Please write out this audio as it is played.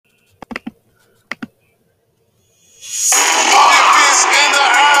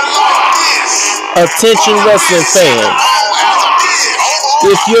Attention wrestling fans,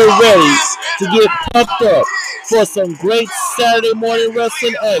 if you're ready to get pumped up for some great Saturday morning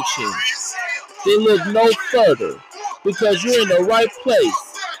wrestling action, then look no further because you're in the right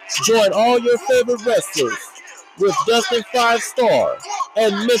place. Join all your favorite wrestlers with Dustin 5 Star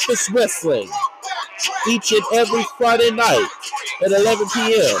and Memphis Wrestling each and every Friday night at 11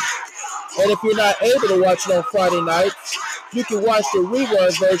 p.m. And if you're not able to watch it on Friday nights, you can watch the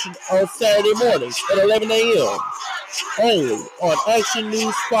rerun version on Saturday mornings at 11 a.m. only on Action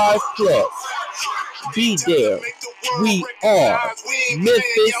News 5 Plus. Be there. We are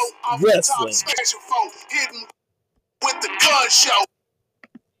Memphis Wrestling. With the gun show.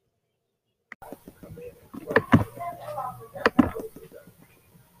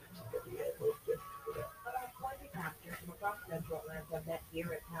 Met here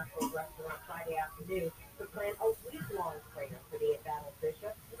at Castle Restaurant Friday afternoon to plan a week-long prayer for the embattled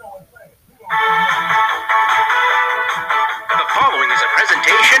bishop. The following is a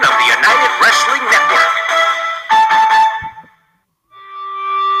presentation of the United Wrestling Network.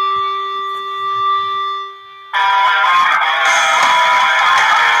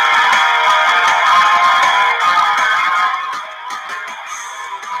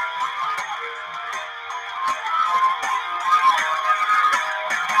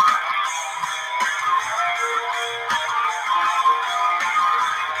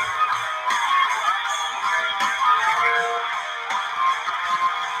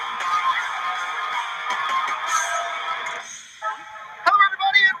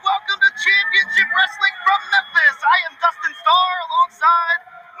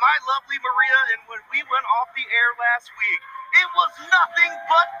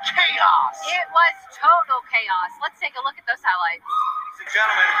 Let's take a look at those highlights. Ladies and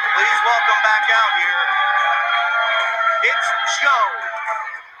gentlemen, please welcome back out here. It's Joe.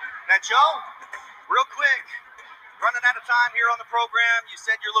 Now, Joe, real quick, running out of time here on the program. You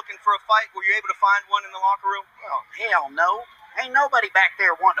said you're looking for a fight. Were you able to find one in the locker room? Well, hell no. Ain't nobody back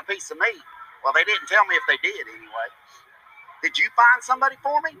there wanting a piece of me. Well, they didn't tell me if they did anyway. Did you find somebody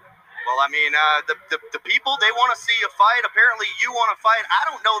for me? Well, I mean, the people, they want to see a fight. Apparently, you want to fight. I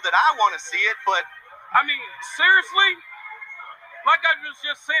don't know that I want to see it, but... I mean, seriously? Like I was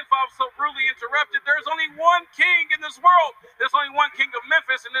just saying, if I was so rudely interrupted, there's only one king in this world. There's only one king of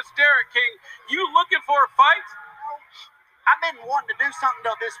Memphis, and it's Derek King. You looking for a fight? I've been wanting to do something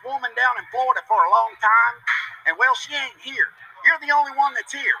to this woman down in Florida for a long time, and, well, she ain't here. You're the only one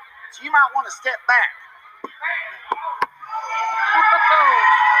that's here, so you might want to step back.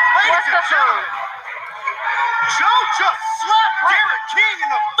 Ladies and gentlemen, Joe just slapped Derek King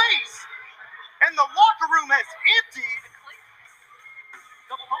in the face, and the locker room has emptied.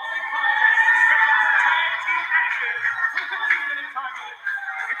 The following contest is scheduled for tag team action with a 2-minute time limit.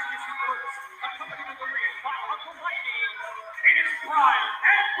 Introducing first, accompanying the ring by Uncle Mikey. It is Brian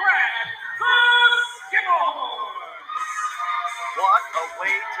and Brad, the Skimmerhorns. What a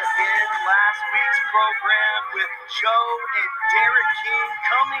way to end last week's program with Joe and Derek King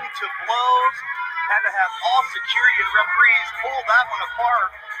coming to blows. Had to have all security and referees pull that one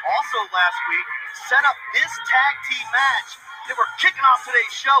apart. Also last week, set up this tag team match that we're kicking off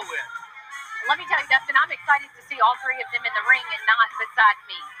today's show with. Let me tell you, Dustin, I'm excited to see all three of them in the ring and not beside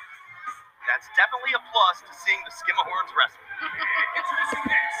me. That's definitely a plus to seeing the Skimmerhorns wrestle. Introducing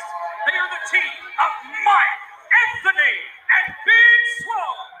next, they are the team of Mike, Anthony, and Big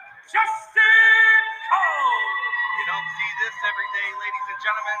Swole, Justin Cole. You don't see this every day, ladies and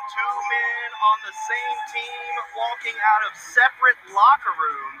gentlemen. Two men on the same team walking out of separate locker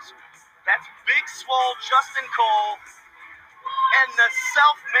rooms. That's Big Swole, Justin Cole, and the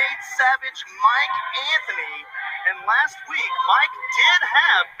self-made savage Mike Anthony. And last week, Mike did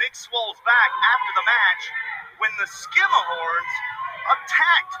have Big Swole's back after the match when the Skimmerhorns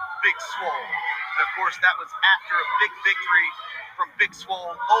attacked Big Swole. And of course, that was after a big victory from Big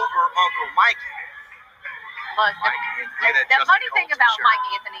Swole over Uncle Mikey. Look, the funny thing about Mike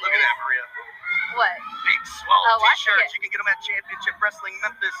Anthony is... Look at that, Maria. What? Big Swole t-shirts. You can get them at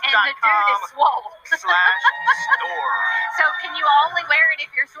championshipwrestlingmemphis.com. And the dude is swole. /store. So can you only wear it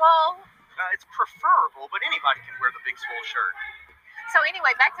if you're swole? It's preferable, but anybody can wear the Big Swole shirt. So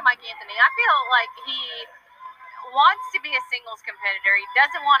anyway, back to Mike Anthony. I feel like he wants to be a singles competitor. He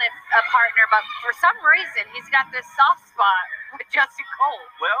doesn't want a partner, but for some reason, he's got this soft spot with Justin Cole.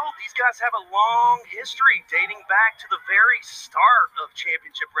 Well, these guys have a long history dating back to the very start of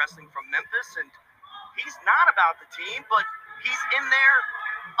championship wrestling from Memphis, and he's not about the team, but he's in there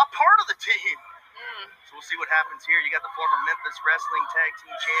a part of the team. So we'll see what happens here. You got the former Memphis Wrestling Tag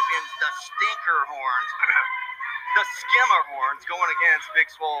Team Champions, the Stinkerhorns, the Skimmerhorns going against Big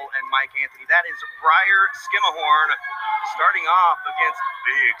Swole and Mike Anthony. That is Briar Skimmerhorn starting off against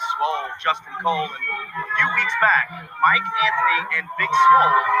Big Swole Justin Cole. And a few weeks back, Mike Anthony and Big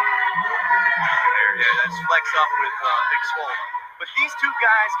Swole, that's flex up with Big Swole. But these two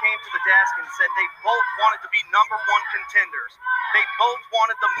guys came to the desk and said they both wanted to be #1 contenders. They both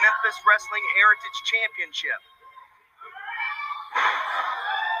wanted the Memphis Wrestling Heritage Championship.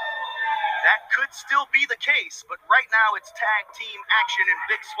 That could still be the case, but right now it's tag team action and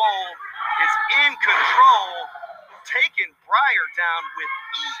Big Swole is in control, taking Briar down with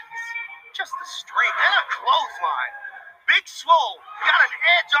ease. Just the strength and a clothesline. Big Swole got an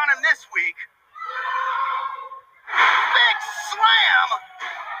edge on him this week. Big slam!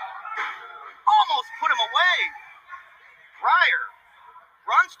 Almost put him away. Briar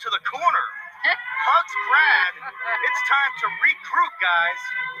runs to the corner, hugs Brad. It's time to regroup, guys.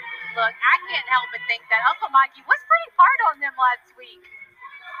 Look, I can't help but think that Uncle Mikey was pretty hard on them last week.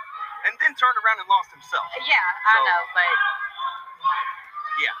 And then turned around and lost himself. Yeah, I know, but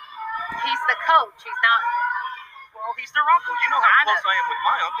yeah, he's the coach. He's not. Well, he's their uncle. You know how close I am with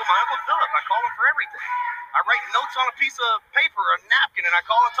my Uncle Philip. I call him for everything. I write notes on a piece of paper or a napkin, and I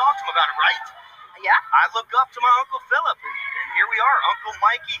call and talk to him about it, right? Yeah. I look up to my Uncle Philip, and here we are, Uncle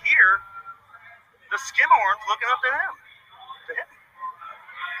Mikey here. The Skimmerhorns looking up to him.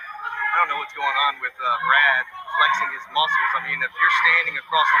 I don't know what's going on with Brad flexing his muscles. I mean, if you're standing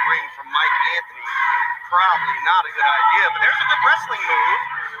across the ring from Mike Anthony, probably not a good idea, but there's a good wrestling move.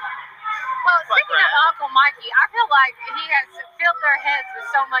 Well, speaking of Uncle Mikey, I feel like he has filled their heads with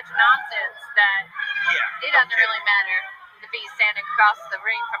so much nonsense that it doesn't really matter if he's standing across the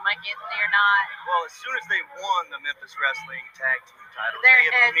ring from Mike Anthony or not. Well, as soon as they won the Memphis Wrestling Tag Team titles, their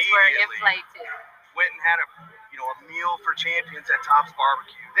they heads were immediately inflated. Went and had a meal for champions at Top's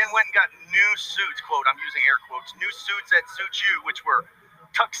Barbecue. Then went and got new suits, quote, I'm using air quotes, new suits that suit you, which were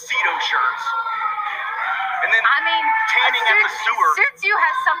tuxedo shirts. And then tanning at the sewer. Suits you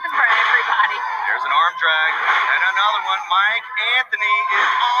has something for everybody. There's an arm drag and another one. Mike Anthony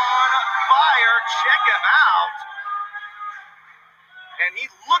is on fire. Check him out. And he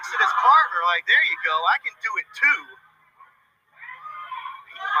looks at his partner like, there you go, I can do it too.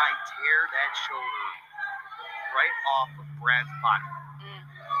 He might tear that shoulder right off of Brad's body.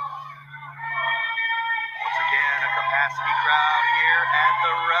 Once again, a capacity crowd here at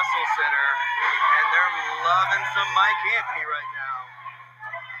the Wrestle Center, and they're loving some Mike Anthony right now.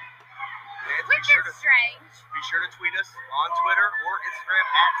 And Which is strange. Be sure to tweet us on Twitter or Instagram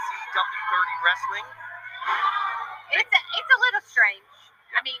at CW30 Wrestling. It's a little strange.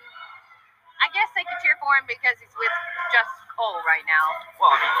 I mean, I guess they could cheer for him because he's with Justin Cole right now.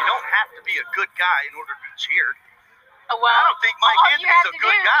 Well, I mean, you don't have to be a good guy in order to be cheered. Well, I don't think Mike Anthony's a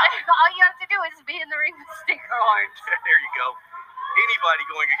good guy. All you have to do is be in the ring with Stinkerhorns. There you go. Anybody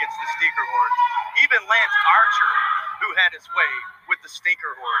going against the Stinkerhorns. Even Lance Archer, who had his way with the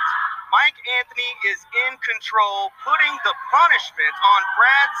Stinkerhorns. Mike Anthony is in control, putting the punishment on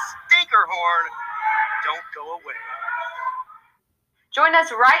Brad Stinkerhorn. Don't go away. Join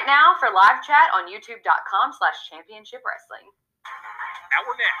us right now for live chat on youtube.com/championshipwrestling.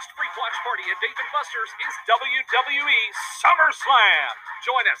 Our next free watch party at Dave & Buster's is WWE SummerSlam.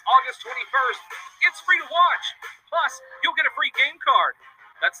 Join us August 21st. It's free to watch. Plus, you'll get a free game card.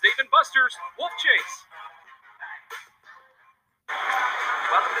 That's Dave & Buster's Wolf Chase.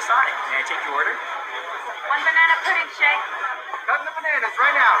 Welcome to Sonic. May I take your order? One banana pudding shake. Cutting the bananas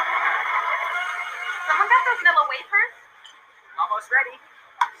right now. Someone got those vanilla wafers? Almost ready.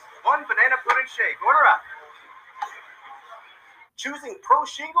 One banana pudding shake. Order up. Choosing Pro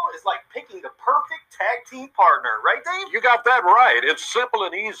Shingle is like picking the perfect tag team partner, right, Dave? You got that right. It's simple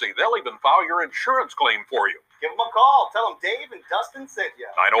and easy. They'll even file your insurance claim for you. Give them a call. Tell them Dave and Dustin sent you.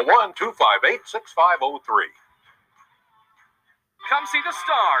 901-258-6503. Come see the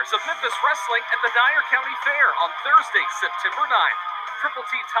stars of Memphis Wrestling at the Dyer County Fair on Thursday, September 9th. Triple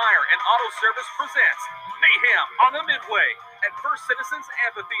T Tire and Auto Service presents Mayhem on the Midway at First Citizens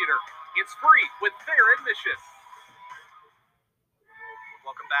Amphitheater. It's free with fair admission.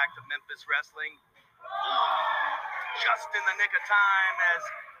 Welcome back to Memphis Wrestling. Just in the nick of time as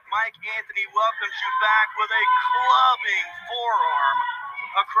Mike Anthony welcomes you back with a clubbing forearm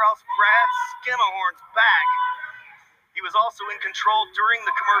across Brad Skimmerhorn's back. He was also in control during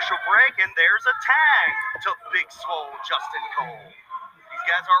the commercial break, and there's a tag to Big Swole Justin Cole. These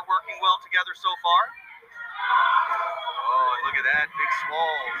guys are working well together so far. Oh, and look at that. Big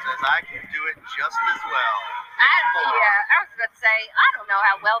Swole says, I can do it just as well. I was about to say, I don't know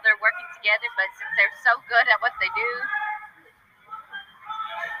how well they're working together, but since they're so good at what they do.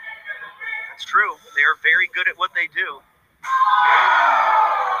 That's It's true. They are very good at what they do. You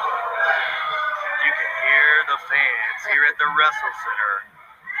can hear the fans here at the Wrestle Center.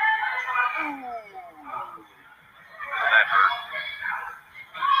 That hurt.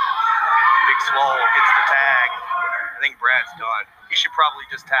 Big Swole gets the tag. I think Brad's done. He should probably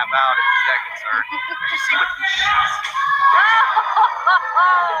just tap out if he's that concerned. Did you see what he shoots?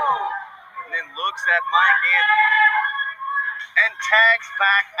 And then looks at Mike Anthony and tags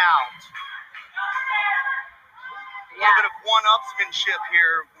back out. A little bit of one-upsmanship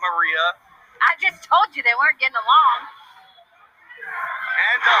here, Maria. I just told you they weren't getting along.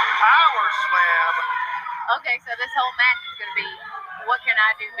 And a power slam. Okay, so this whole match is going to be, what can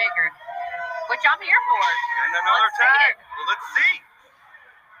I do bigger? Which I'm here for. And another tag. Well, let's see.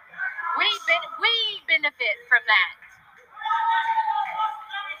 We benefit from that.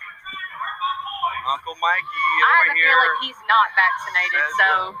 Uncle Mikey I have over a here. feeling he's not vaccinated,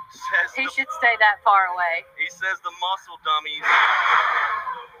 so he should stay that far away. He says the muscle dummies.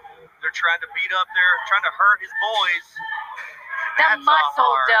 They're trying to beat up trying to hurt his boys. The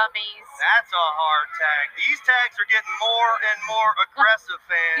muscle dummies. That's a hard tag. These tags are getting more and more aggressive,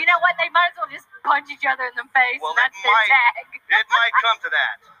 fans. You know what? They might as well just punch each other in the face, Well, and that's their tag. It might come to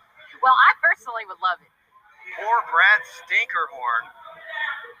that. Well, I personally would love it. Poor Brad Stinkerhorn.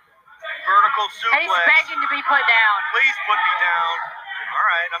 Vertical suplex. He's begging to be put down. Please put me down. All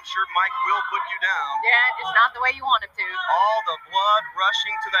right, I'm sure Mike will put you down. Yeah, just not the way you want him to. All the blood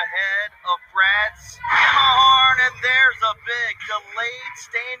rushing to the head of Brad Stinkerhorn, and there's a big delayed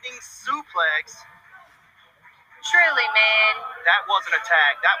standing suplex. Truly, man. That wasn't a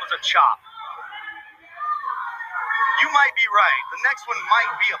tag. That was a chop. You might be right. The next one might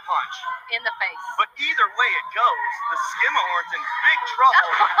be a punch. In the face. But either way it goes, the Skimmerhorn's in big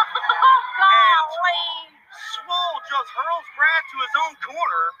trouble. Oh, golly. Swole just hurls Brad to his own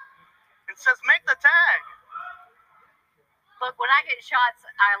corner and says, make the tag. Look, when I get shots,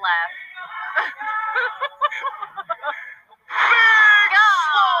 I laugh. Big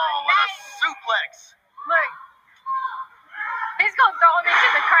Swole with a suplex. Look. He's going to throw him into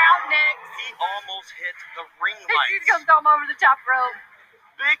the crowd next. He almost hit the ring lights. He's going to throw him over the top rope.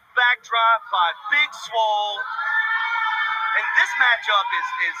 Big backdrop by Big Swole. And this matchup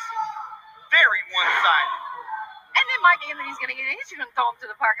is very one-sided. And then Mike Anthony's going to get in. He's going to throw him to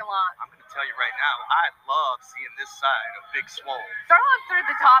the parking lot. I'm going to tell you right now, I love seeing this side of Big Swole. Throw him through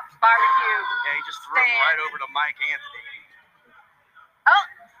the Top's barbecue. Yeah, he just threw him right over to Mike Anthony. Oh.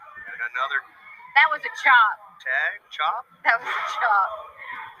 And another... That was a chop. Tag? Chop? That was a chop.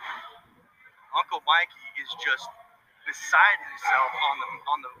 Uncle Mikey is just beside himself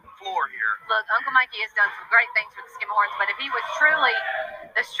on the floor here. Look, Uncle Mikey has done some great things for the Skimmerhorns, but if he was truly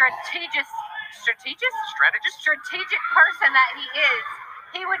the strategic person that he is,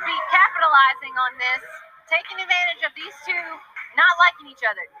 he would be capitalizing on this, taking advantage of these two not liking each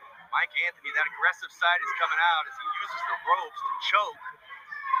other. Mike Anthony, that aggressive side is coming out as he uses the ropes to choke.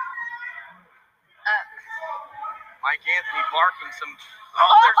 Mike Anthony barking some...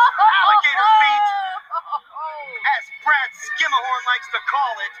 Oh, there's alligator feet. As Brad Skimmerhorn likes to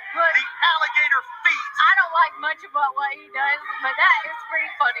call it, the alligator feet. I don't like much about what he does, but that is pretty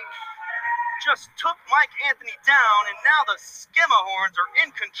funny. Just took Mike Anthony down, and now the Skimmerhorns are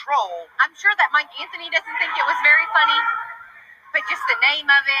in control. I'm sure that Mike Anthony doesn't think it was very funny, but just the name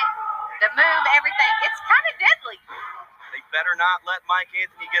of it, the move, everything, it's kind of deadly. They better not let Mike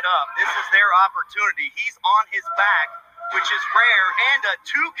Anthony get up. This is their opportunity. He's on his back, which is rare, and a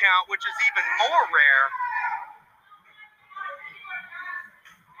 2 count, which is even more rare.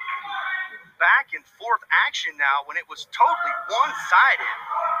 Back and forth action now when it was totally one-sided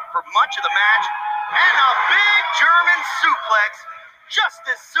for much of the match. And a big German suplex just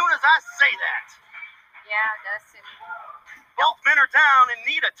as soon as I say that. Yeah, Dustin. Both men are down and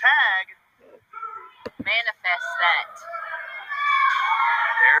need a tag. Manifest that.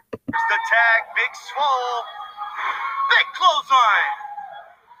 There's the tag, Big Swole. Big clothesline.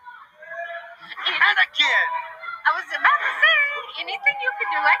 And again. I was about to say, anything you can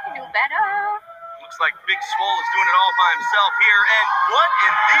do, I can do better. Looks like Big Swole is doing it all by himself here. And what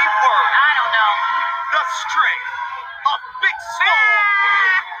in the world? I don't know. The strength of Big Swole.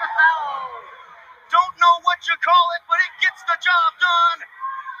 Don't know what you call it, but it gets the job done.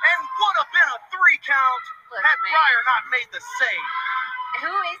 And would have been a 3 count had Pryor not made the save.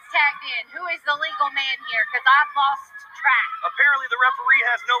 Who is tagged in? Who is the legal man here? Because I've lost track. Apparently the referee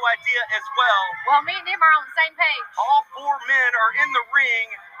has no idea as well. Well, me and him are on the same page. All 4 men are in the ring.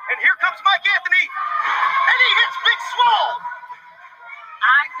 And here comes Mike Anthony. And he hits Big Swole.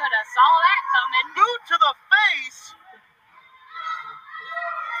 I could have saw that coming. Boot to the face.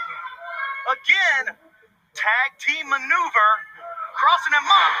 A Again, tag team maneuver. Crossing him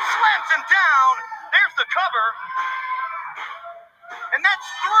up, slams him down. There's the cover. And that's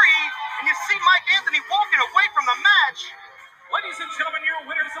 3. And you see Mike Anthony walking away from the match. Ladies and gentlemen, your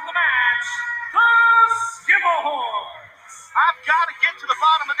winners of the match, the Skimmerhorns. I've got to get to the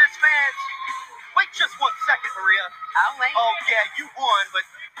bottom of this, fans. Wait just 1 second, Maria. I'll wait. Oh, yeah, you won, but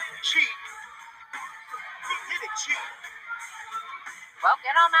cheat. He didn't cheat. Well,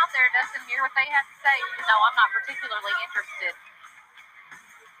 get on out there, Dustin, hear what they have to say. No, I'm not particularly interested.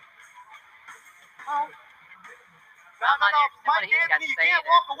 Well, No. Mike Anthony, you can't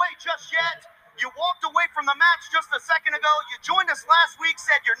walk away just yet. You walked away from the match just a second ago. You joined us last week,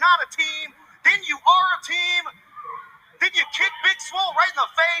 said you're not a team. Then you are a team. Then you kick Big Swole right in the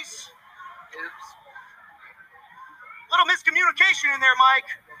face. oops. Little miscommunication in there,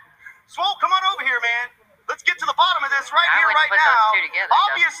 Mike. Swole, come on over here, man. Let's get to the bottom of this right I here, wouldn't right put now. those two together,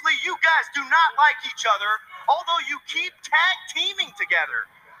 Obviously, you guys do not like each other, although you keep tag teaming together.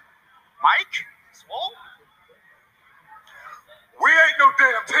 Mike? Swole? We ain't no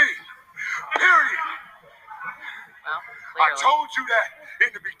damn team. Period. Well, I clearly. told you that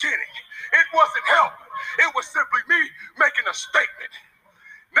in the beginning. It wasn't help. It was simply me making a statement.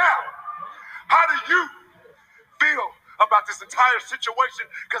 Now, how do you feel about this entire situation?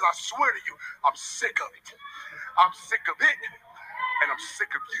 Because I swear to you, I'm sick of it. I'm sick of it, and I'm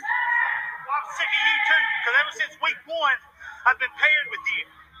sick of you. Well, I'm sick of you too, because ever since week 1, I've been paired with you.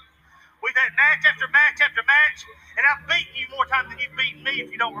 We've had match after match after match, and I've beaten you more times than you've beaten me, if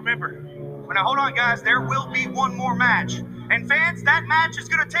you don't remember. Well, now hold on, guys. There will be one more match. And fans, that match is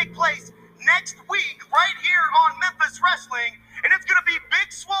going to take place next week right here on Memphis Wrestling, and it's going to be Big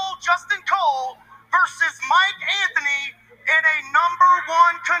Swole Justin Cole versus Mike Anthony in a #1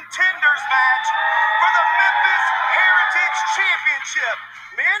 contenders match for the Memphis Heritage Championship.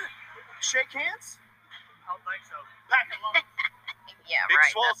 Men, shake hands. I don't think so. Pack a lunch. Yeah, Big right.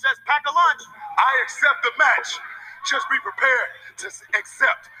 Swole says pack a lunch. I accept the match. Just be prepared to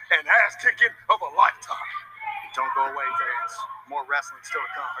accept an ass kicking of a lifetime. Don't go away, fans. More wrestling still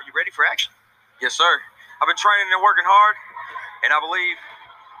to come. Are you ready for action? Yes, sir. I've been training and working hard, and I believe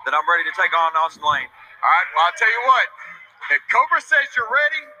that I'm ready to take on Austin Lane. All right, well, I'll tell you what. If Cobra says you're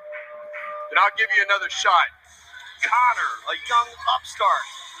ready, then I'll give you another shot. Connor, a young upstart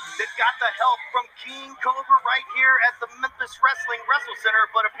that got the help from King Cobra right here at the Memphis Wrestling Wrestle Center,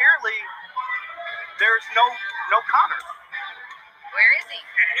 but apparently there's no Connor. Where is he?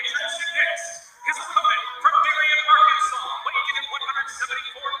 And introducing next, his opponent from Marion, Arkansas, weighing in at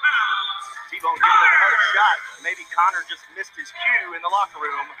 174 pounds. T-Bone giving it another shot. Maybe Connor just missed his cue in the locker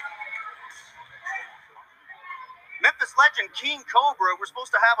room. Memphis legend King Cobra, we're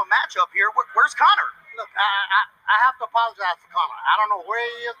supposed to have a matchup here. Where's Connor? Look, I have to apologize to Connor. I don't know where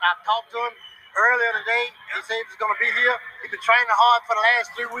he is. I talked to him earlier today. He said he was going to be here. He's been training hard for the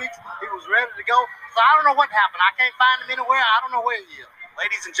last 3 weeks. He was ready to go. So I don't know what happened. I can't find him anywhere. I don't know where he is.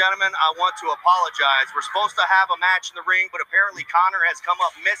 Ladies and gentlemen, I want to apologize. We're supposed to have a match in the ring, but apparently Connor has come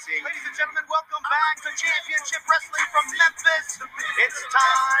up missing. Ladies and gentlemen, welcome back to Championship Wrestling from Memphis. It's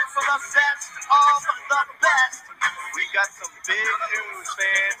time for the best of the best. We got some big news,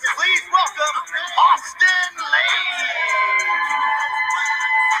 fans. Please welcome Austin Lane.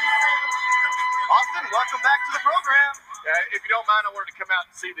 Austin, welcome back to the program. If you don't mind, I wanted to come out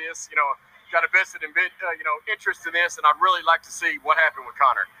and see this. Got a vested interest in this, and I'd really like to see what happened with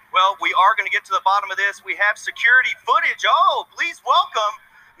Connor. Well, we are going to get to the bottom of this. We have security footage. Oh, please welcome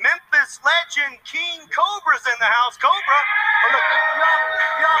Memphis legend King Cobra's in the house. Cobra. But look,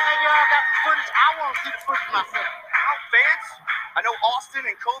 y'all maybe y'all got the footage. I want to see the footage myself. Now, fans, I know Austin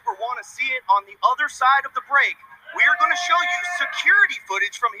and Cobra want to see it on the other side of the break. We are going to show you security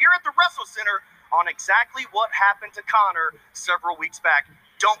footage from here at the Wrestle Center on exactly what happened to Connor several weeks back.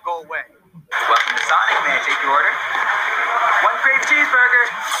 Don't go away. Welcome to Sonic. May I take your order? 1 gravy cheeseburger.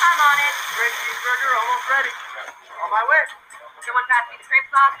 I'm on it. Great cheeseburger, almost ready. On my way. Someone pass me the cream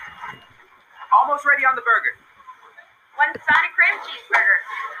sauce. Almost ready on the burger. 1 Sonic cream cheeseburger.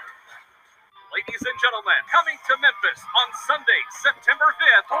 Ladies and gentlemen, coming to Memphis on Sunday, September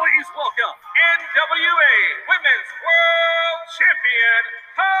 5th, please welcome NWA Women's World Champion,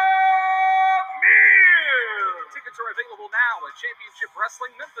 Amir. Tickets are available now at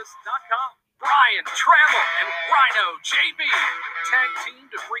championshipwrestlingmemphis.com. Brian Trammell and Rhino JB tag team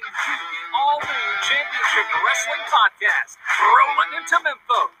to bring you the all-new Championship Wrestling Podcast, Rolling into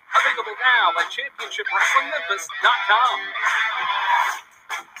Memphis. Available now at championshipwrestlingmemphis.com.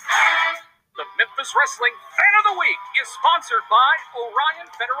 The Memphis Wrestling Fan of the Week is sponsored by Orion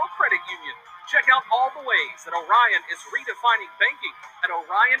Federal Credit Union, Check out all the ways that Orion is redefining banking at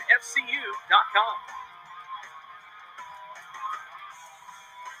orionfcu.com.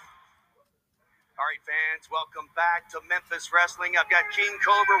 All right, fans, welcome back to Memphis Wrestling. I've got King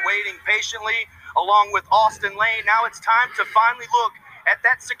Cobra waiting patiently along with Austin Lane. Now it's time to finally look at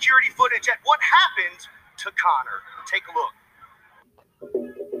that security footage at what happened to Connor. Take a look.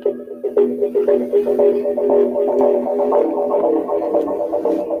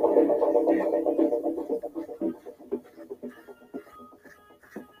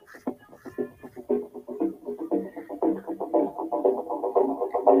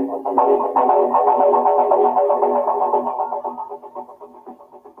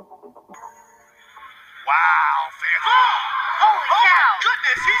 Wow, fans. Holy cow.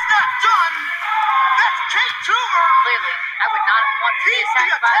 Goodness, he's not done. That's Kate Toomer. Clearly, I would not want to be He's the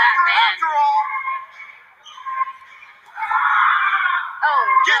attacked by that attacker man. after all. Oh,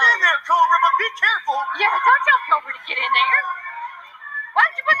 Get no. in there, Cobra, but be careful. Yeah, don't tell Cobra to get in there. Why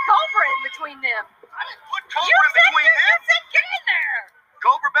did you put Cobra in between them? I didn't put Cobra in between them. You said get in there.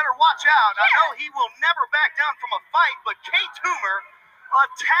 Cobra better watch out. I Yeah. know he will never back down from a fight, but Kate Toomer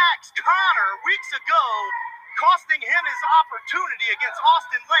attacks Connor weeks ago, costing him his opportunity against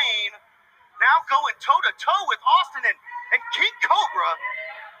Austin Lane. Now going toe-to-toe with Austin and King Cobra.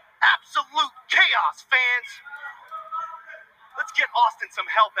 Absolute chaos, fans. Let's get Austin some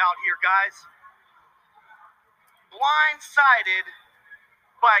help out here, guys. Blindsided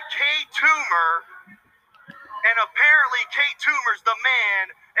by Kate Toomer. And apparently Kate Toomer's the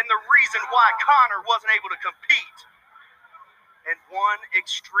man and the reason why Connor wasn't able to compete. And one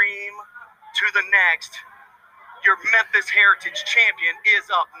extreme to the next. Your Memphis Heritage champion is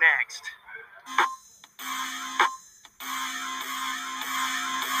up next.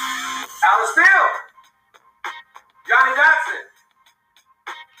 Alice Steele! Johnny Dotson!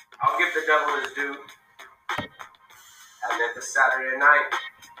 I'll give the devil his due. At Memphis Saturday night,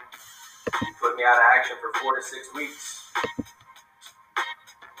 he put me out of action for 4 to 6 weeks.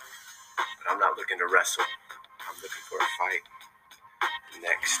 But I'm not looking to wrestle. I'm looking for a fight.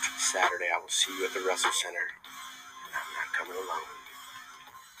 Next Saturday, I will see you at the Wrestle Center. And I'm not coming alone.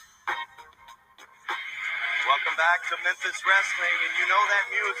 Welcome back to Memphis Wrestling, and you know that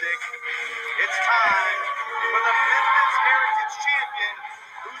music. It's time for the Memphis Heritage champion,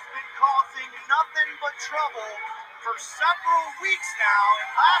 who's been causing nothing but trouble for several weeks now. And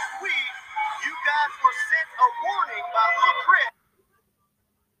last week, you guys were sent a warning by Lil Chris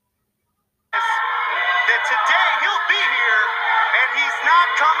that today he'll be here, and he's not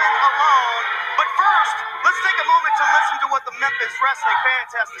coming alone. But first, let's take a moment to listen to what the Memphis Wrestling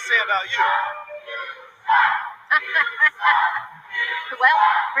fans has to say about you. Well,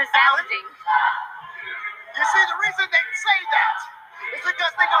 resounding. You see, the reason they say that is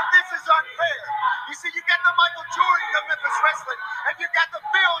because they know this is unfair. You see, you got the Michael Jordan of Memphis Wrestling, and you got the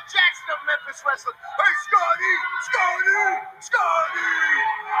Phil Jackson of Memphis Wrestling. Hey, Scotty! Scotty! Scotty!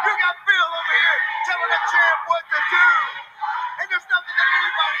 You got Phil over here telling the champ what to do. And there's nothing that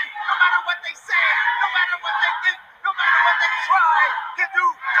anybody, no matter what they say, no matter what they think, no matter what they try, can do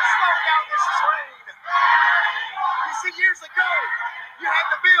to slow down this train. You see, years ago, you had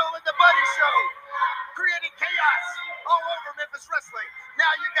the Bill and the Buddy show, creating chaos all over Memphis Wrestling.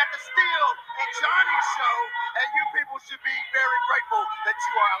 Now you got the Steel and Johnny show, and you people should be very grateful that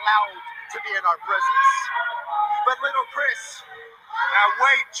you are allowed to be in our presence. But little Chris, Now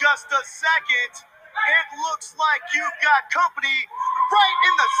wait just a second. It looks like you've got company right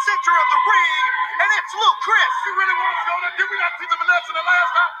in the center of the ring, and it's Lil Chris. You really want to go there? Did we not see the Vanessa the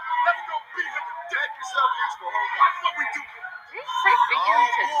last time? Let's go beat him to death. make yourself useful. Hold on. That's what we do. Did you say beat him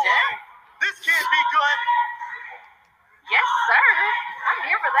to death? This can't be good. Yes, sir. I'm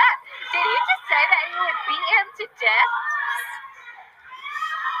here for that. Did he just say that he would beat him to death?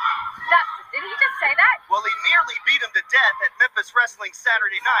 Dustin, did he just say that? Well, he nearly beat him to death at Memphis Wrestling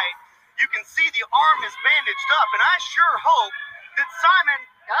Saturday night. You can see the arm is bandaged up, and I sure hope that Simon...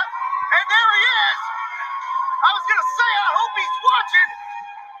 And there he is! I was going to say, I hope he's watching.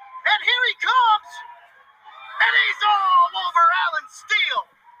 And here he comes. And he's all over Alan Steele.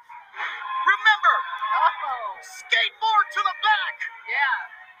 Remember, skateboard to the back. Yeah.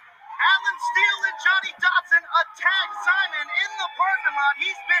 Alan Steele and Johnny Dotson attacked Simon in the parking lot.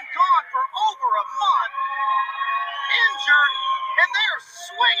 He's been gone for over a month, injured, and they are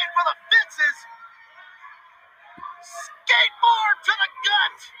swinging for the fences. Skateboard to the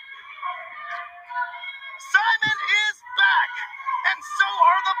gut. Simon is back, and so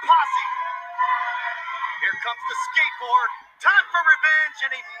are the posse. Here comes the skateboard. Time for revenge,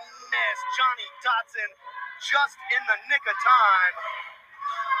 and he missed Johnny Dotson just in the nick of time.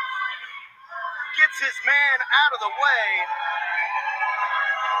 gets his man out of the way.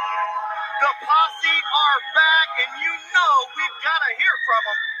 The Posse are back, and you know we've got to hear from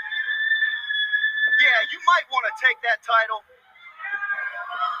them. Yeah, you might want to take that title.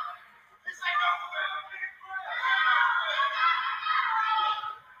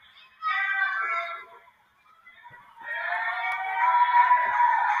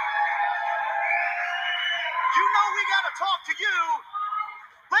 You know we got to talk to you.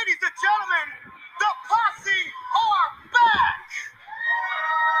 Ladies and gentlemen, the Posse are back.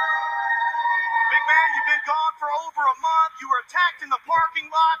 Big man, you've been gone for over a month. You were attacked in the parking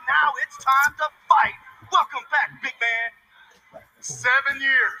lot. Now it's time to fight. Welcome back, big man. 7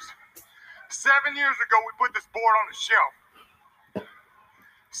 years. 7 years ago, we put this board on the shelf.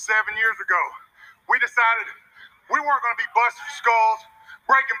 7 years ago, we decided we weren't going to be busting skulls,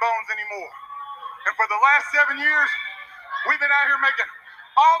 breaking bones anymore. And for the last 7 years, we've been out here making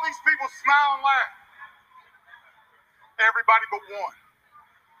all these people smile and laugh. Everybody but one.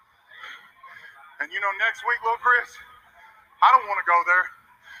 And you know, next week, little Chris, I don't want to go there.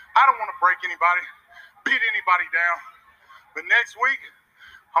 I don't want to break anybody, beat anybody down. But next week,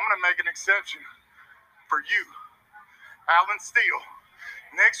 I'm going to make an exception for you, Alan Steele.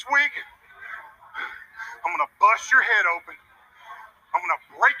 Next week, I'm going to bust your head open. I'm going to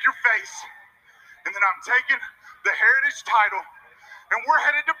break your face. And then I'm taking the Heritage title, and we're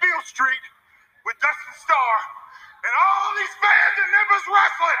headed to Beale Street with Dustin Starr and all these fans in Memphis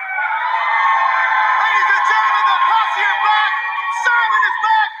wrestling. Ladies and gentlemen, the Posse are back. Simon is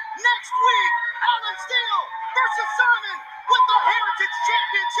back next week. Alan Steele versus Simon with the Heritage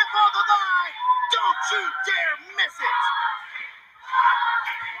Championship on the line. Don't you dare miss it.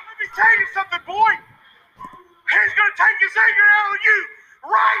 Let me tell you something, boy. He's going to take his anger out on you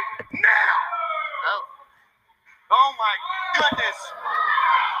right now. Oh my goodness.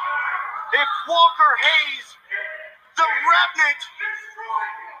 If Walker Hayes, the Revenant,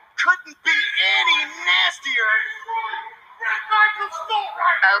 couldn't be any nastier. Brett Michaels' fault,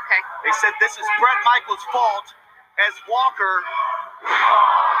 right? Okay. They said this is Brett Michaels' fault as Walker,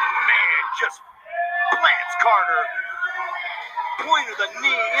 oh man, just plants Carter. Point of the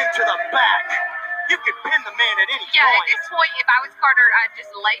knee into the back. You could pin the man at any Yeah, point. at this point, if I was Carter, I'd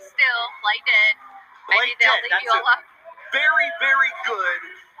just lay still, play dead. Maybe they'll leave you alone. Very, very good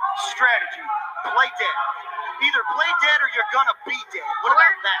strategy. Play dead. Either play dead or you're gonna be dead. What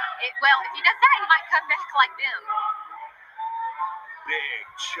about that? Well, if he does that, he might come back like them. Big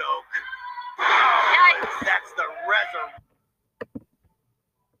choke. Yikes. That's the resurrection.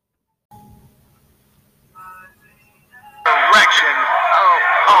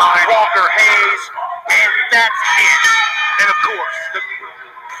 Of Walker Hayes, and that's it. And of course, the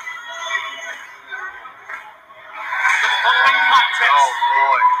Following contest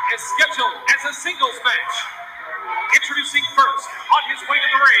is scheduled as a singles match. Introducing first, on his way to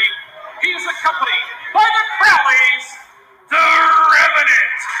the ring, he is accompanied by the Crowleys, the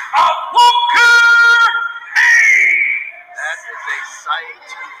Revenant of Walker Hayes. That is a sight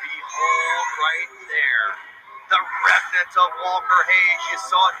to behold right there. The Revenant of Walker Hayes, you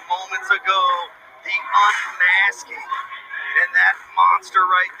saw it moments ago. The unmasking. And that monster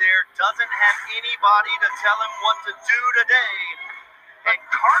right there doesn't have anybody to tell him what to do today. And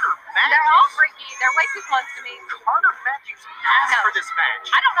Carter Matthews. They're all freaky. They're way too close to me. Carter Matthews asked for this match.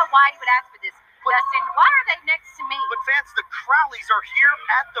 I don't know why he would ask for this. Dustin, why are they next to me? But fans, the Crowleys are here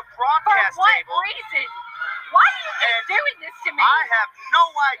at the broadcast For what table. reason? Why are you keep doing this to me? I have no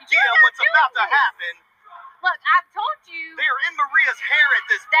idea what's about to happen. Look, I've told you. They are in Maria's hair at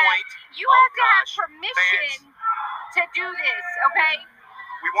this that point. You have to have permission to do this, okay?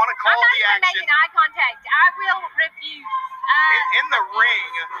 We want to call I'm not the even action. making eye contact. I will refuse. In the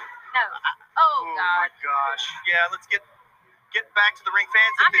ring. No. Oh my God. gosh. Yeah, let's get back to the ring,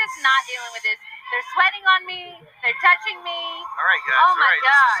 fans. I'm just not dealing with this. They're sweating on me. They're touching me. All right, guys. Oh my God.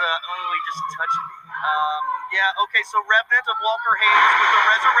 This is he just touched me. Yeah. Okay. So Revenant of Walker Hayes with the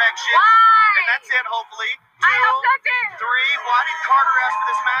resurrection. Why? And that's it. Hopefully. I hope so too. 3. Why did Carter ask for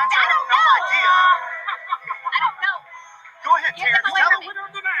this match? I have no idea. I don't know. Go ahead, Get Terrence. them away Tell from him. me. Winner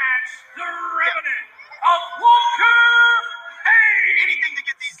of the match, the Revenant of Walker Hayes. Anything to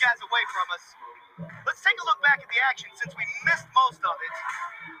get these guys away from us. Let's take a look back at the action since we missed most of it.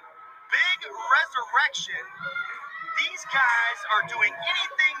 Big resurrection. These guys are doing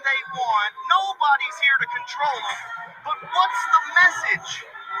anything they want. Nobody's here to control them. But what's the message?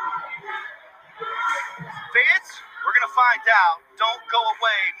 Fans, we're going to find out. Don't go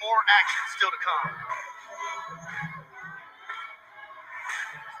away. More action still to come.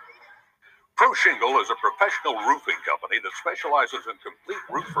 For Shingle is a professional roofing company that specializes in complete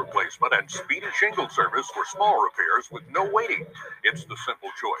roof replacement and speedy shingle service for small repairs with no waiting. It's the simple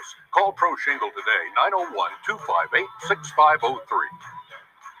choice. Call Pro Shingle today, 901-258-6503.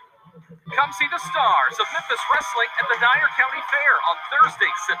 Come see the stars of Memphis Wrestling at the Dyer County Fair on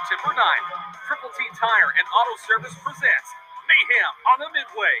Thursday, September 9th. Triple T Tire and Auto Service presents Mayhem on the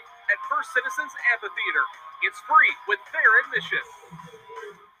Midway at First Citizens Amphitheater. It's free with fair admission.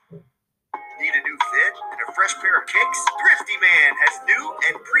 Need a new fit and a fresh pair of kicks? Thrifty Man has new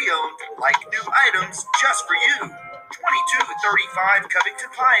and pre-owned like new items just for you. 2235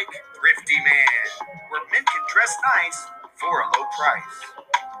 Covington Pike. Thrifty Man, where men can dress nice for a low price.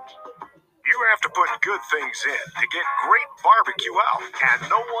 You have to put good things in to get great barbecue out, and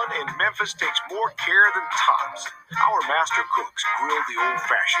no one in Memphis takes more care than Tops. Our master cooks grill the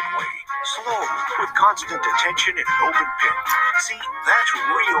old-fashioned way, slow, with constant attention and an open pit. See, that's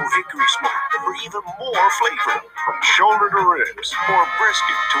real hickory smoke for even more flavor. From shoulder to ribs, or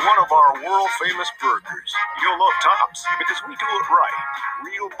brisket to one of our world-famous burgers. You'll love Tops because we do it right.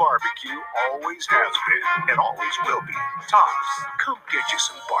 Real barbecue always has been and always will be. Tops, come get you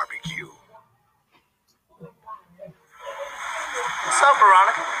some barbecue. What's up,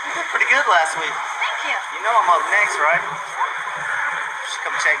 Veronica? You did pretty good last week. Thank you. You know I'm up next, right? Just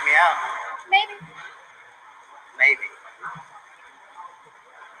come check me out. Maybe. Maybe.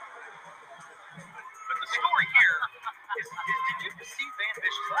 But the story here is did you see Van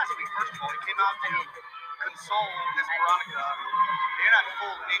Vicious last week? First of all, he came out to console Miss Veronica. They're not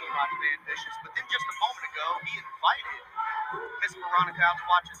fooling anybody, Van Vicious. But then just a moment ago, he invited Miss Veronica out to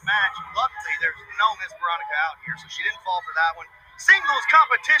watch his match. Luckily, there's no Miss Veronica out here, so she didn't fall for that one. Singles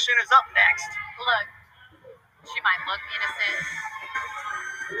competition is up next. Look, she might look innocent.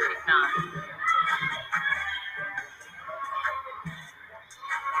 She's not.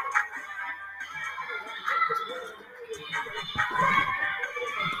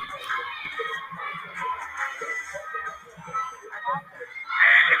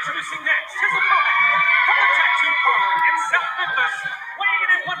 And introducing next his opponent from the Tattoo Parlor in South Memphis, weighing in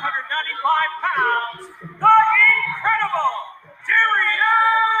at 195 pounds, the incredible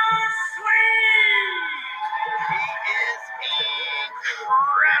Darius Lee! He is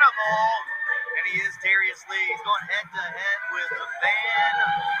incredible. And he is Darius Lee. He's going head-to-head with Van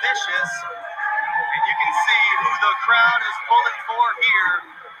Vicious. And you can see who the crowd is pulling for here.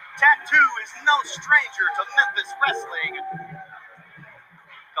 Tattoo is no stranger to Memphis wrestling.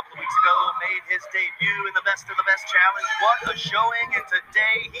 A couple of weeks ago, made his debut in the Best of the Best Challenge. What a showing. And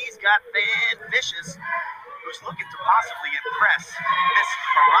today, he's got Van Vicious, who's looking to possibly impress Miss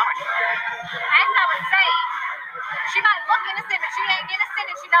Veronica. As I was saying, she might look innocent, but she ain't innocent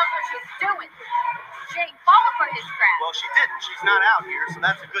and she knows what she's doing. She ain't falling for his crap. Well, she didn't. She's not out here, so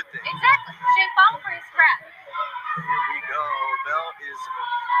that's a good thing. Exactly. She ain't falling for his crap. Here we go. Bell is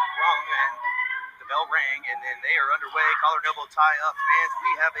rung, and the bell rang, and then they are underway. Collar and elbow tie up. Fans,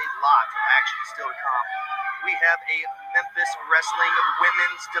 we have a lot of action still to come. We have a Memphis Wrestling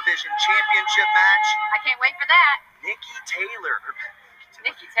Women's Division Championship match. I can't wait for that. Nikki Taylor.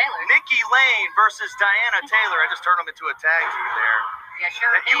 Nikki Taylor. Nikki Lane versus Diana Taylor. I just turned them into a tag team there. Yeah,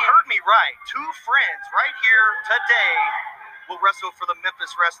 sure. And you heard me right. Two friends right here today will wrestle for the Memphis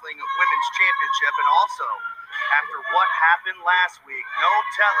Wrestling Women's Championship. And also, after what happened last week, no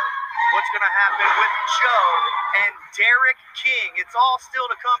telling what's going to happen with Joe and Derek King. It's all still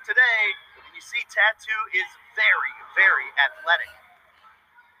to come today. And you see Tattoo is very, very athletic.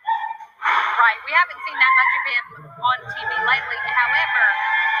 Right. We haven't seen that much of him on TV lately. However,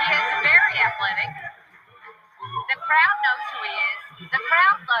 he is very athletic. The crowd knows who he is. The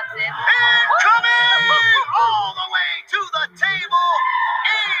crowd loves him. And coming all the way to the table,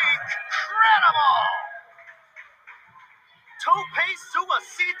 incredible! Tope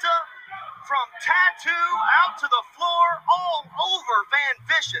Suicida from Tattoo out to the floor, all over Van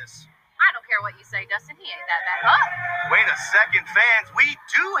Vicious. I don't care what you say, Dustin. He ain't that bad. Oh, Wait a second, fans. We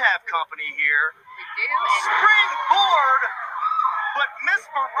do have company here. we do. And Springboard, but Miss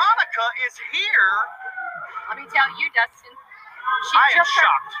Veronica is here. let me tell you, Dustin. I am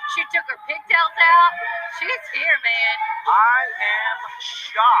shocked. She took her pigtails out. She's here, man. I am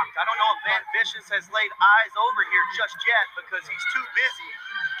shocked. I don't know if Van Vicious has laid eyes over here just yet because he's too busy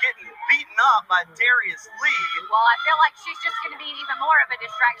getting beaten up by Darius Lee. Well, I feel like she's just going to be even more of a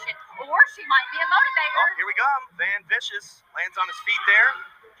distraction. Or she might be a motivator. Oh, here we come. Van Vicious lands on his feet there.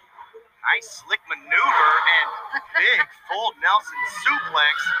 Nice slick maneuver and big full Nelson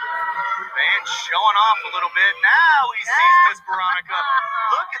suplex. Van showing off a little bit. Now he sees Miss Veronica.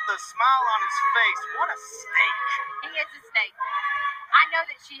 Look at the smile on his face. What a snake. He is a snake. I know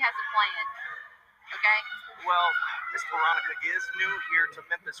that she has a plan. Okay. Well, Miss Veronica is new here to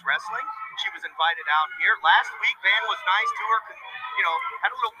Memphis Wrestling. She was invited out here. Last week, Van was nice to her,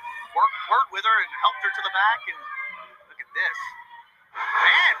 had a little word with her and helped her to the back. And look at this.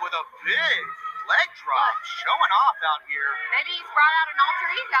 Van with a big leg drop, showing off out here. Maybe he's brought out an alter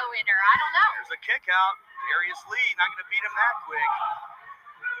ego in her. I don't know. There's a kick out. Darius Lee not going to beat him that quick.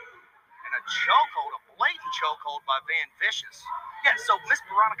 And a chokehold, a blatant chokehold by Van Vicious. Yeah, so Miss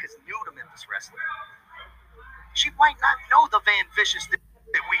Veronica's new to Memphis Wrestling. She might not know the Van Vicious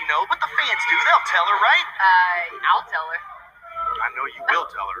that we know, but the fans do. They'll tell her, right? I'll tell her. I know you will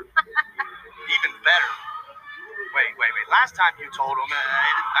tell her. Even better. Wait. Last time you told him,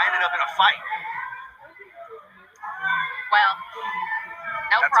 I ended up in a fight. Well,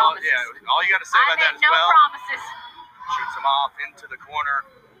 no That's promises. All you got to say about that is, no promises. Shoots him off into the corner.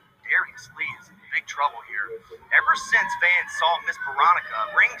 Darius Lee is in big trouble here. Ever since Van saw Miss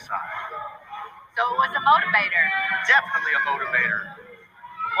Veronica ringside. So it was a motivator. Definitely a motivator.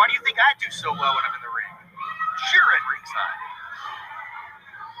 Why do you think I do so well when I'm in the ring? Sure, at ringside.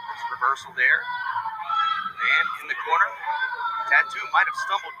 There's reversal there. And in the corner, Tattoo might have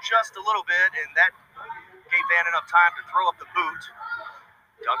stumbled just a little bit, and that gave Van enough time to throw up the boot.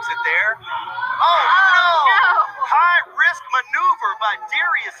 Ducks it there. Oh, no! High risk maneuver by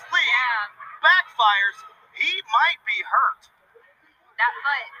Darius Lee. Yeah. Backfires. He might be hurt. That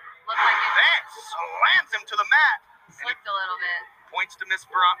foot looked like it Van slams him to the mat. slipped a little bit. Points to Miss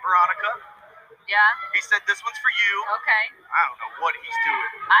Veronica. Yeah. He said, "This one's for you." Okay. I don't know what he's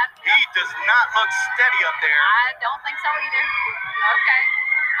doing. He does not look steady up there. I don't think so either. Okay.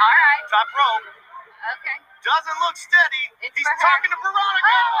 All right. Top rope. Okay. Doesn't look steady. It's He's for her. talking to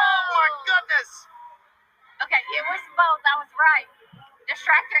Veronica. Oh my goodness. Okay, it was both. I was right.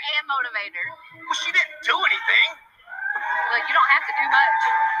 Distractor and motivator. Well, she didn't do anything. Like, you don't have to do much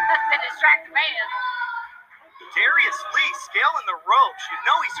to distract the man. Darius Lee scaling the ropes. You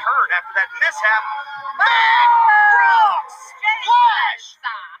know he's hurt after that mishap. Big cross splash.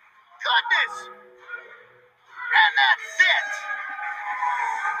 Goodness. And that's it.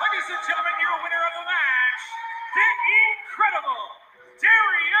 Ladies and gentlemen, your winner of the match, the incredible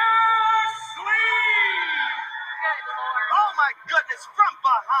Darius Lee. Good Lord. Oh my goodness, from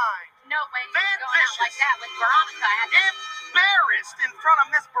behind. No way he Van was going out like Vicious. that with Veronica. Embarrassed in front of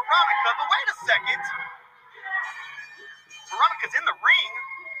Miss Veronica. But wait a second. Veronica's in the ring.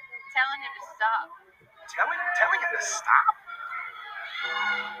 Telling him to stop. Telling him to stop?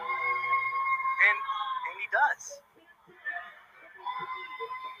 And he does.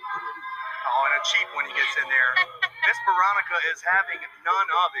 Oh, and a cheap when he gets in there. Miss Veronica is having none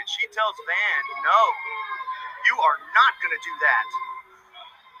of it. She tells Van, "No, you are not going to do that."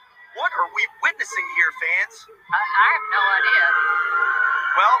 What are we witnessing here, fans? I have no idea.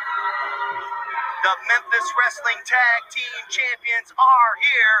 Well, the Memphis Wrestling Tag Team Champions are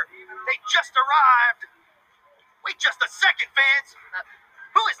here. They just arrived. Wait just a second, fans.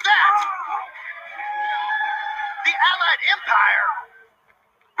 Who is that? The Allied Empire.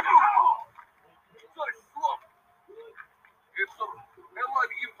 It's the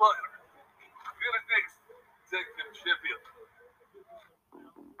Allied Empire. We're the next tag team champion.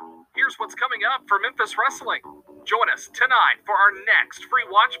 Here's what's coming up for Memphis Wrestling. Join us tonight for our next free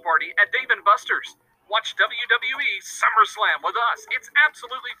watch party at Dave & Buster's. Watch WWE SummerSlam with us. It's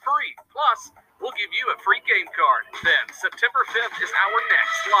absolutely free. Plus, we'll give you a free game card. Then, September 5th is our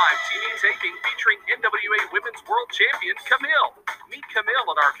next live TV taping featuring NWA Women's World Champion Camille. Meet Camille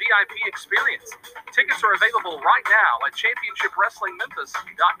at our VIP experience. Tickets are available right now at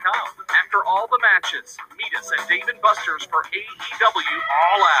ChampionshipWrestlingMemphis.com. After all the matches, meet us at Dave & Buster's for AEW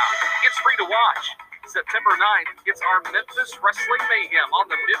All Out. It's free to watch. September 9th, it's our Memphis Wrestling Mayhem on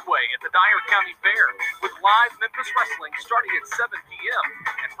the Midway at the Dyer County Fair with live Memphis Wrestling starting at 7 p.m.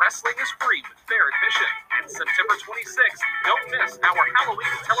 and wrestling is free with fair admission. And September 26th, don't miss our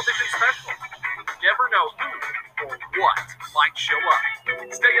Halloween television special. You never know who or what might show up.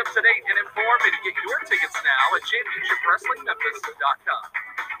 Stay up to date and informed and get your tickets now at ChampionshipWrestlingMemphis.com.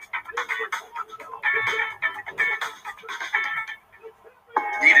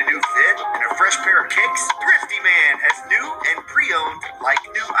 Need a new fit and a fresh pair of kicks? Thrifty Man has new and pre-owned like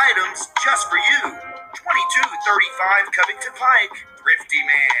new items just for you. 2235 Covington Pike. Thrifty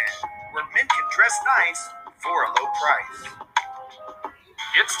Man, where men can dress nice for a low price.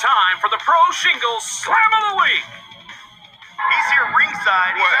 It's time for the Pro Shingles Slam of the Week. He's here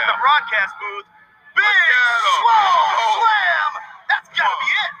ringside. He's at the broadcast booth. Big Swole Slam. That's gotta be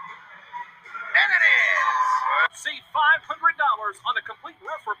it. And it is. Save $500 on a complete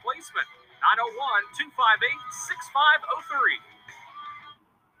roof replacement. 901-258-6503.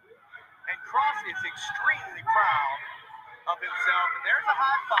 And Cross is extremely proud of himself, and there's a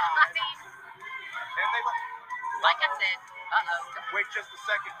high five. And they like I said, wait just a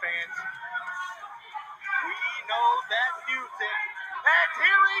second, fans. We know that music, and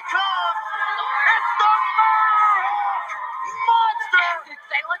here he comes. It's the Murhawk Monster.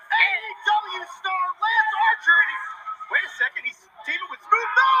 They look scared. AEW star Lance Archer. And wait a second, he's teaming with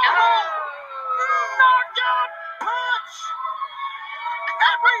Smooth. No! Knockout punch.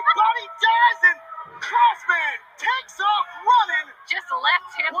 Everybody dies, and Crossman takes off running. Just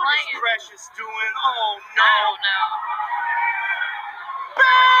left him What is laying. Precious doing? Oh no! I don't know.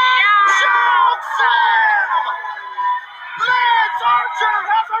 Big choke slam! Lance Archer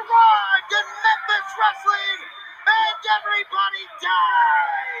has arrived in Memphis Wrestling, and everybody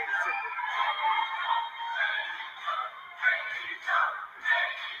dies.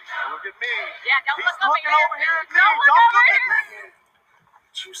 Look at me. Yeah, don't He's look over looking here. over here at me. Don't look Don't over look at here. me.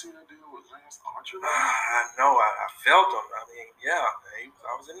 Did you see the deal with Lance Archer? I know. I felt him. I mean, yeah.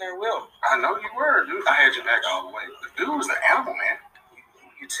 I was in there with him. I know you were, dude. I had your back all the way. The dude was the animal, man.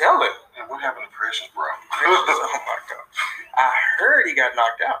 You tell it. And what happened to Precious, bro? Precious, oh my God. I heard he got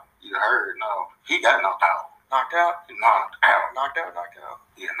knocked out. You heard? No. He got knocked out. Knocked out? Knocked out. Knocked out, knocked out.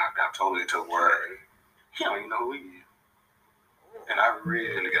 Yeah, knocked out totally to word. He don't even know who he is. And I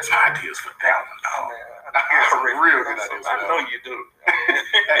really got some ideas for that one, dog. I got some real good ideas for that. I know you do.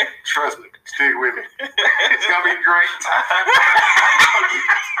 Hey, trust me. Stick with me. It's going to be great. It's going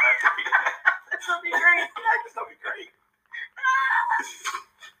to be great. It's going to be great.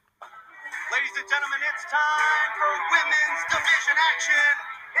 Ladies and gentlemen, it's time for women's division action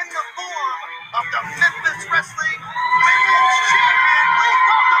in the form of the Memphis Wrestling Women's Champion. Please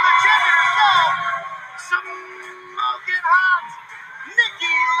welcome the champion herself, smoking hot,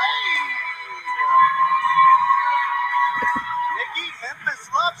 Nikki Lane. Nikki, Memphis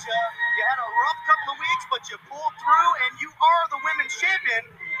loves you. You had a rough couple of weeks, but you pulled through, and you are the women's champion.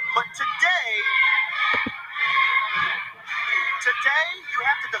 But today, you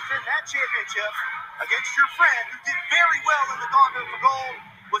have to defend that championship against your friend who did very well in the Gauntlet for Gold,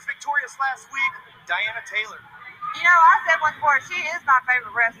 was victorious last week, Diana Taylor. You know, I said once before, she is my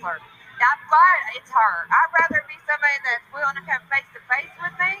favorite wrestler. I'm glad it's her. I'd rather be somebody that's willing to come face to face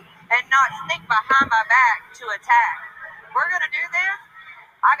with me and not sneak behind my back to attack. We're going to do this.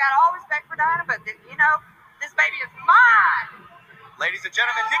 I got all respect for Diana, but this baby is mine. Ladies and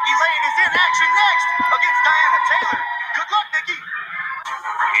gentlemen, Nikki Lane is in action next against Diana Taylor. Good luck, Nikki.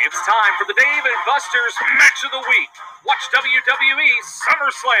 It's time for the Dave & Buster's Match of the Week. Watch WWE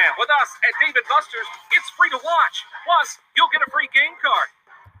SummerSlam with us at Dave & Buster's. It's free to watch. Plus, you'll get a free game card.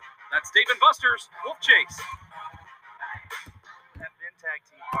 That's Dave & Buster's Wolf Chase. Have been tag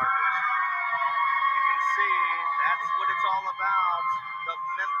team partners. You can see that's what it's all about. The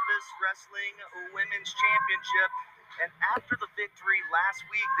Memphis Wrestling Women's Championship. And after the victory last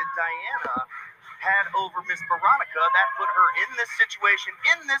week that Diana had over Miss Veronica, that put her in this situation,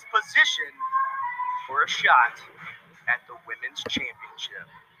 in this position, for a shot at the Women's Championship.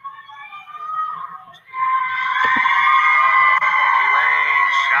 Nikki Lane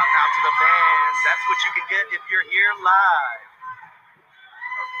shouting out to the fans. That's what you can get if you're here live.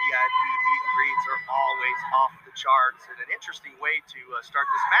 Our VIP meet and greets are always off the charts, and an interesting way to start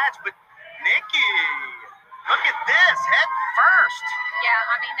this match. But Nikki, look at this, head first.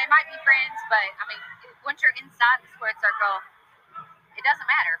 Yeah, I mean, they might be friends, but, I mean, once you're inside the squared circle, it doesn't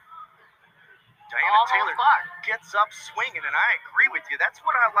matter. Diana Taylor gets up swinging, and I agree with you. That's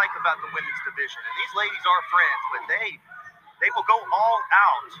what I like about the women's division. And these ladies are friends, but they will go all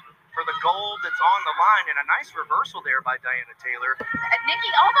out for the gold that's on the line. And a nice reversal there by Diana Taylor.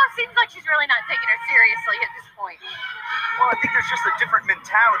 Nikki almost seems like she's really not taking her seriously at this point. Well, I think there's just a different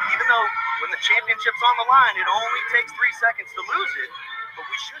mentality. Even though when the championship's on the line, it only takes 3 seconds to lose it. But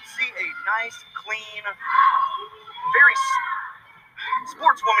we should see a nice, clean, very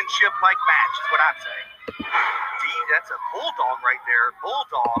sportswomanship-like match is what I'm saying. That's a bulldog right there.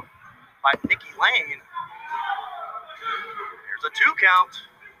 Bulldog by Nikki Lane. There's a 2 count.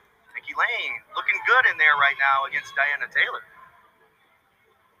 Nikki Lane looking good in there right now against Diana Taylor.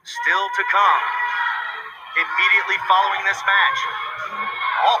 Still to come. Immediately following this match.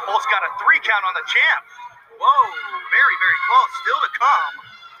 Almost got a 3 count on the champ. Whoa, very, very close. Still to come.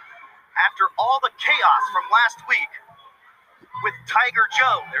 After all the chaos from last week with Tiger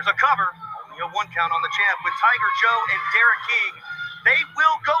Joe. There's a cover. Only a 1 count on the champ. With Tiger Joe and Derek King, they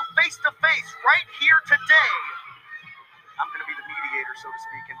will go face to face right here today. I'm going to be the mediator, so to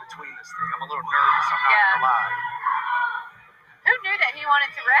speak, in between this thing. I'm a little nervous. I'm not going to lie. Who knew that he wanted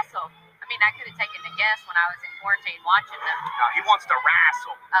to wrestle? I mean, I could have taken a guess when I was in quarantine watching them. No, he wants to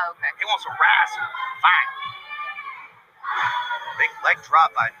wrestle. Oh, okay. He wants to wrestle. Fine. Big leg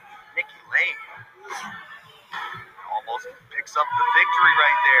drop by Nikki Lane. Almost picks up the victory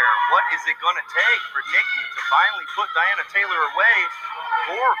right there. What is it going to take for Nikki to finally put Diana Taylor away,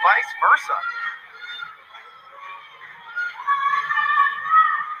 or vice versa?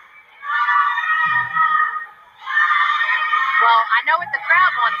 Well, I know what the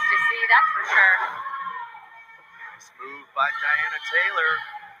crowd wants to see, that's for sure. Nice move by Diana Taylor.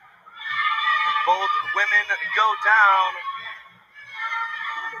 Both women go down.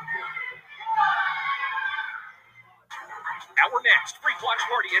 Our next free watch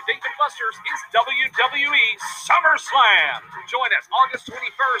party at Dave & Buster's is WWE SummerSlam. Join us August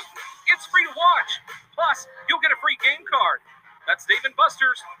 21st. It's free to watch. Plus, you'll get a free game card. That's Dave &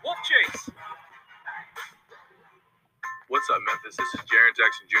 Buster's Wolf Chase. What's up, Memphis? This is Jaren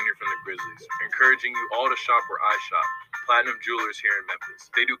Jackson Jr. from the Grizzlies, encouraging you all to shop where I shop, Platinum Jewelers here in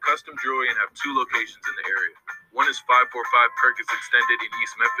Memphis. They do custom jewelry and have 2 locations in the area. One is 545 Perkins Extended in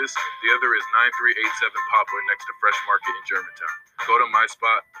East Memphis. The other is 9387 Poplar next to Fresh Market in Germantown. Go to my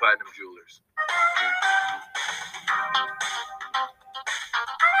spot, Platinum Jewelers.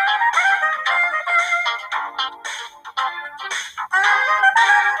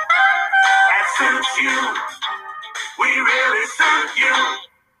 That suits you. We really suit you.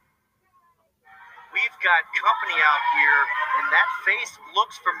 We've got company out here, and that face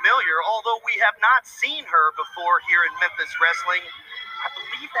looks familiar, although we have not seen her before here in Memphis Wrestling. I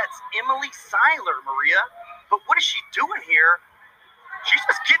believe that's Emily Seiler, Maria. But what is she doing here? She's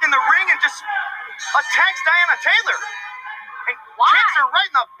just getting in the ring and just attacks Diana Taylor. And kicks her right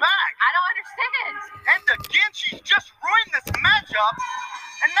in the back. I don't understand. And again, she's just ruined this matchup,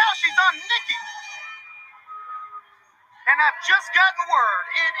 and now she's on Nikki. And I've just gotten word,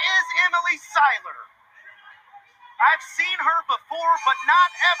 it is Emily Seiler. I've seen her before, but not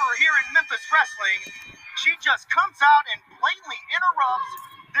ever here in Memphis Wrestling. She just comes out and blatantly interrupts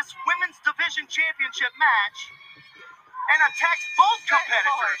this Women's Division Championship match and attacks both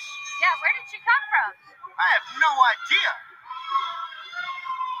competitors. Yeah, where did she come from? I have no idea.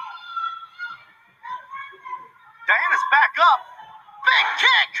 Diana's back up. Big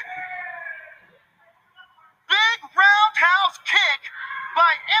kick! Big roundhouse kick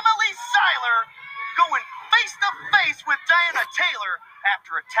by Emily Seiler, going face to face with Diana Taylor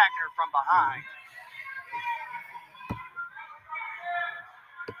after attacking her from behind.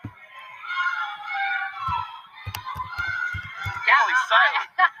 Emily Seiler.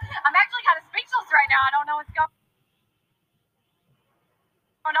 I'm actually kind of speechless right now. I don't know what's going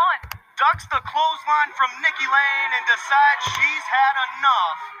on. Ducks the clothesline from Nikki Lane and decides she's had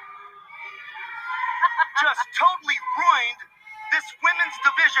enough. Just totally ruined this women's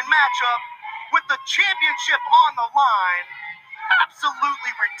division matchup with the championship on the line. Absolutely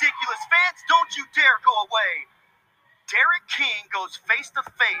ridiculous. Fans, don't you dare go away. Derek King goes face to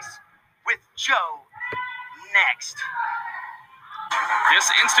face with Joe next. This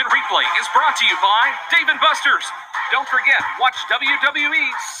instant replay is brought to you by Dave & Buster's. Don't forget, watch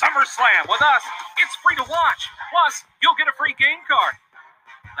WWE SummerSlam with us. It's free to watch. Plus, you'll get a free game card.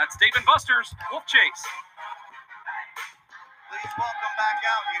 That's Dave & Buster's Wolf Chase. Please welcome back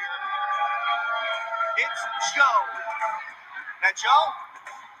out here. It's Joe. Now, Joe,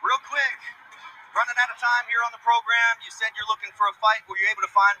 real quick, running out of time here on the program. You said you're looking for a fight. Were you able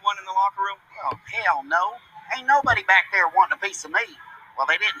to find one in the locker room? Oh, hell no. Ain't nobody back there wanting a piece of me. Well,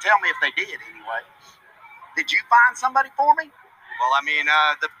 they didn't tell me if they did anyway. Did you find somebody for me? Well, I mean,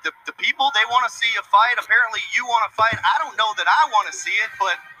 the people, they want to see a fight. Apparently, you want to fight. I don't know that I want to see it,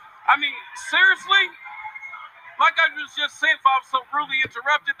 but... I mean, seriously? Like I was just saying, if I was so rudely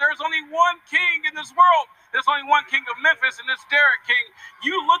interrupted, there's only one king in this world. There's only one king of Memphis, and it's Derek King.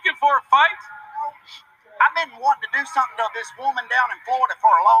 You looking for a fight? I've been wanting to do something to this woman down in Florida for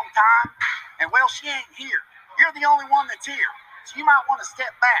a long time, and, well, she ain't here. You're the only one that's here, so you might want to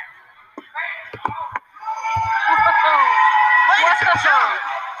step back. Ladies and gentlemen,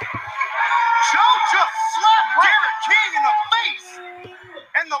 Joe just slapped Derek King in the face,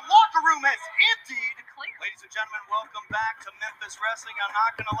 and the locker room has emptied. Ladies and gentlemen, welcome back to Memphis Wrestling. I'm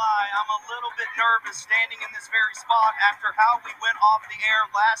not going to lie, I'm a little bit nervous standing in this very spot after how we went off the air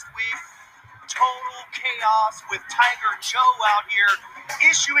last week. Total chaos with Tiger Joe out here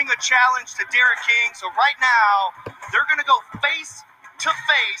issuing a challenge to Derek King. So right now, they're going to go face to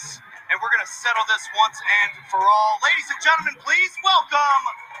face, and we're going to settle this once and for all. Ladies and gentlemen, please welcome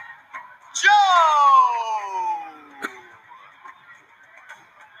Joe!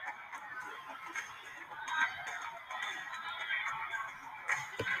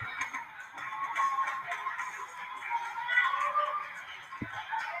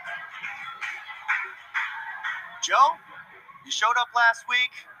 Joe, you showed up last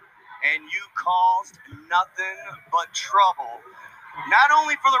week, and you caused nothing but trouble. Not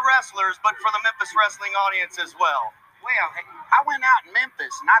only for the wrestlers, but for the Memphis wrestling audience as well. Well, I went out in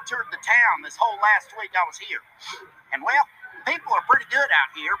Memphis, and I toured the town this whole last week I was here. And, well, people are pretty good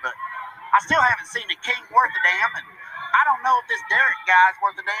out here, but I still haven't seen a king worth a damn, and I don't know if this Derek guy's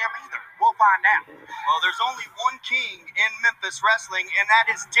worth a damn either. We'll find out. Well, there's only one king in Memphis wrestling, and that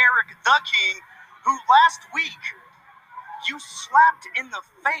is Derek the King, who last week you slapped in the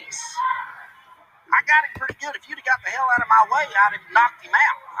face. I got him pretty good. If you'd have got the hell out of my way, I'd have knocked him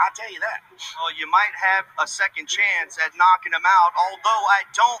out. I'll tell you that. Well, you might have a second chance at knocking him out, although I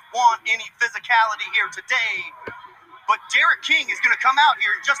don't want any physicality here today. But Derek King is going to come out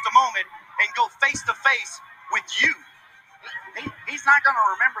here in just a moment and go face-to-face with you. He's not going to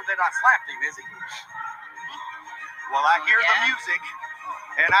remember that I slapped him, is he? Well, I hear the music,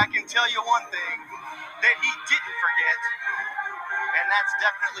 and I can tell you one thing, that he didn't forget, and that's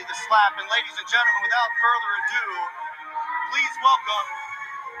definitely the slap. And ladies and gentlemen, without further ado, please welcome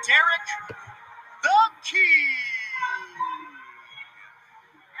Derek the King.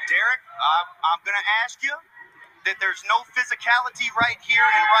 Derek, I'm going to ask you that there's no physicality right here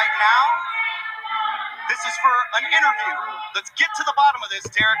and right now. This is for an interview. Let's get to the bottom of this,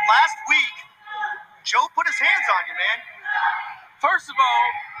 Derek. Last week, Joe put his hands on you, man. First of all,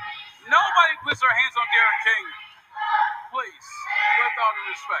 nobody puts their hands on Derek King. Please, with all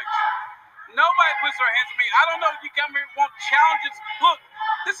due respect. Nobody puts their hands on me. I don't know if you come here and want challenges. Look,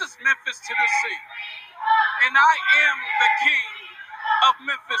 this is Memphis, Tennessee. And I am the king of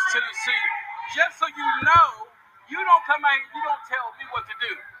Memphis, Tennessee. Just so you know, you don't come out here, you don't tell me what to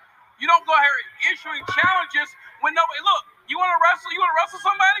do. You don't go here issuing challenges when nobody, look, you want to wrestle? You want to wrestle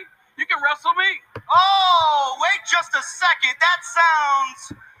somebody? You can wrestle me. Oh, wait just a second. That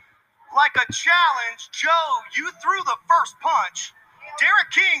sounds like a challenge. Joe, you threw the first punch.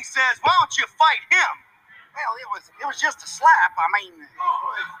 Derek King says, why don't you fight him? Well, it was just a slap. I mean...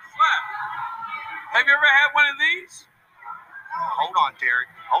 slap. Have you ever had one of these? Hold on,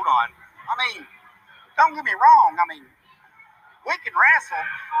 Derek. Hold on. I mean, don't get me wrong. I mean, we can wrestle.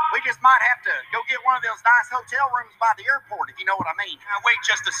 We just might have to go get one of those nice hotel rooms by the airport, if you know what I mean. Now, wait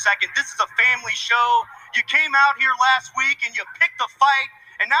just a second. This is a family show. You came out here last week and you picked a fight,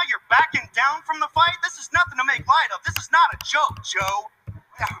 and now you're backing down from the fight? This is nothing to make light of. This is not a joke, Joe.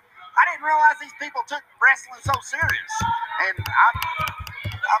 I didn't realize these people took wrestling so serious. And I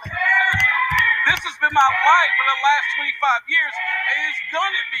mean... This has been my life for the last 25 years, and it's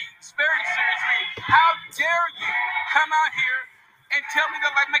going to be very seriously. How dare you come out here and tell me that,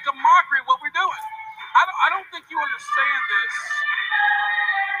 like, make a mockery of what we're doing? I don't think you understand this.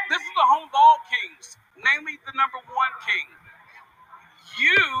 This is the home of all kings, namely the #1 king.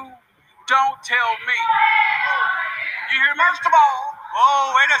 You don't tell me. You hear me? First of all...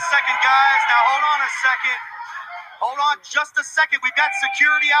 Oh, wait a second, guys. Now, hold on a second. Hold on just a second. We've got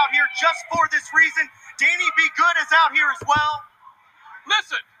security out here just for this reason. Danny Be Good is out here as well.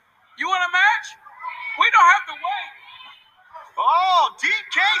 Listen, you want a match? We don't have to wait. Oh,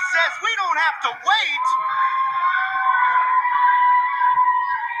 DK says we don't have to wait.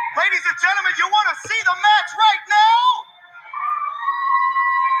 Ladies and gentlemen, you want to see the match right now?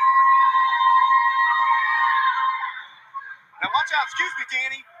 Now watch out. Excuse me,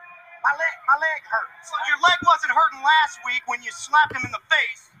 Danny. My leg hurts. Well, your leg wasn't hurting last week when you slapped him in the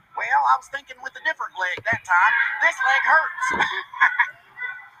face. Well, I was thinking with a different leg that time. This leg hurts.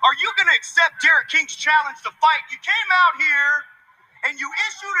 Are you going to accept Derek King's challenge to fight? You came out here and you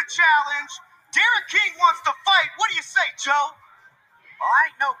issued a challenge. Derek King wants to fight. What do you say, Joe? Well, I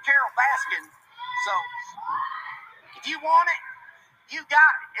ain't no Carol Baskin, so if you want it, you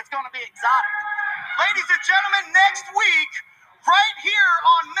got it. It's going to be exotic. Ladies and gentlemen, next week, right here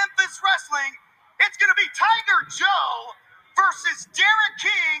on Memphis Wrestling, it's going to be Tiger Joe versus Derek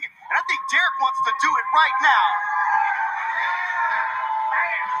King, and I think Derek wants to do it right now.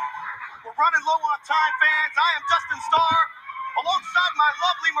 We're running low on time, fans. I am Dustin Starr. Alongside my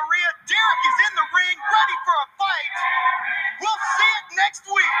lovely Maria, Derek is in the ring, ready for